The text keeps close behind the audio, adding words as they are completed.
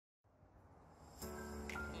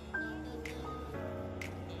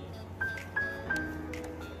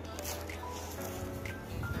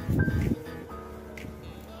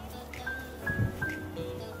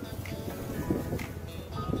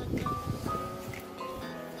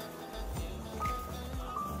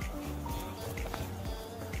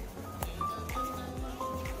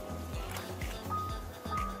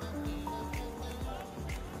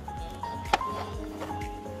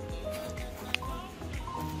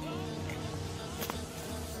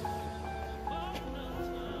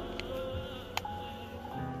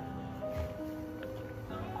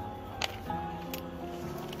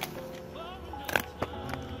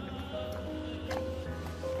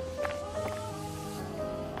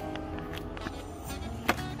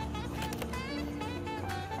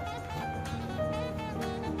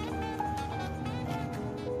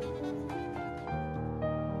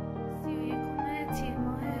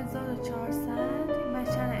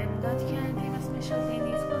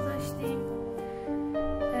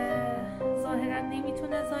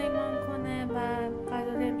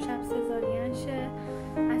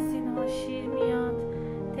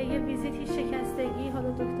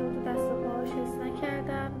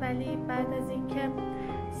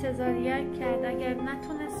سزارین کرد. اگر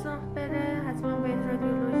نتونست راه بره حتما باید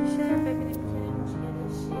رادیولوژی شه ببینیم که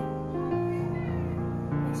مشکلش چیه.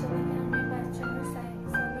 انشالله که همه بچه ها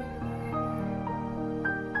سعی سالم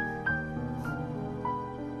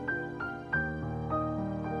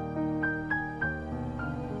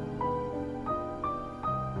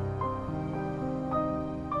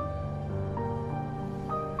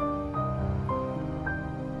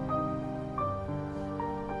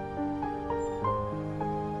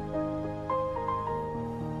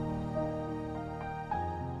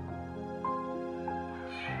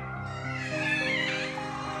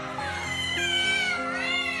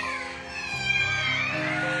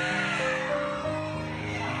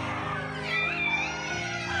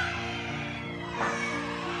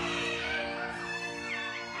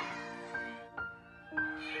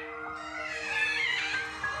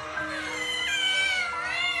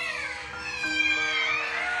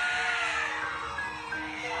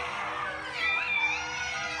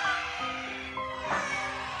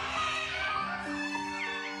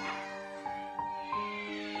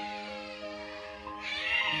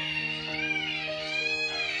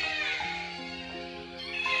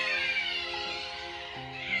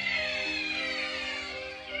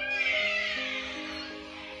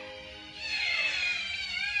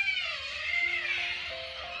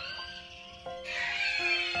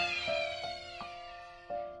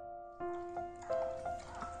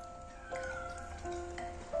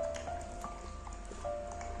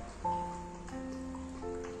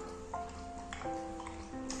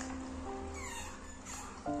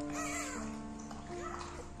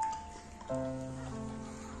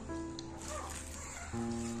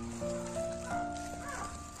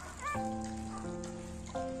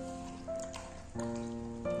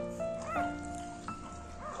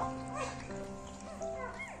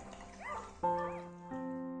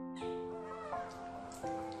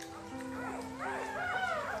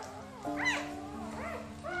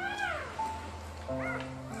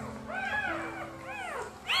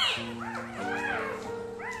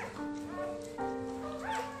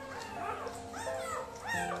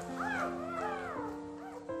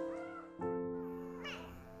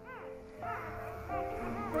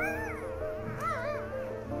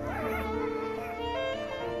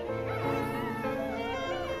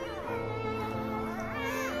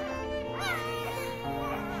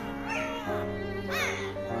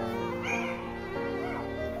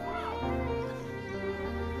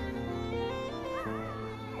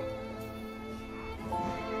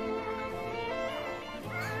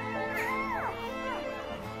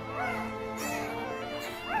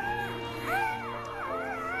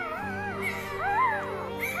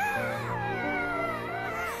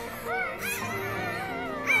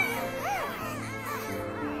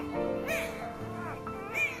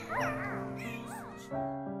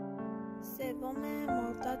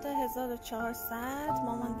مرداد 1400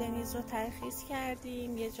 مامان دنیز رو ترخیص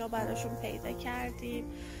کردیم، یه جا براشون پیدا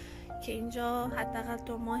کردیم که اینجا حداقل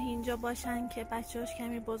 2 ماه اینجا باشن که بچه‌هاش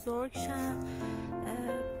کمی بزرگ شن.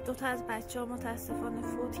 2 تا از بچه‌ها متاسفانه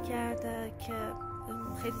فوت کرده که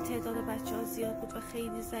خیلی تعداد بچه‌ها زیاد بود و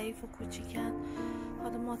خیلی ضعیف و کوچیکن.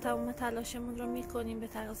 حالا ما تمام تلاشمون رو میکنیم، به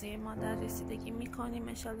تغذیه مادر رسیدگی میکنیم،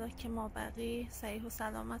 انشالله که مابقی صحیح و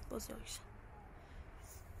سلامت بزرگ شن.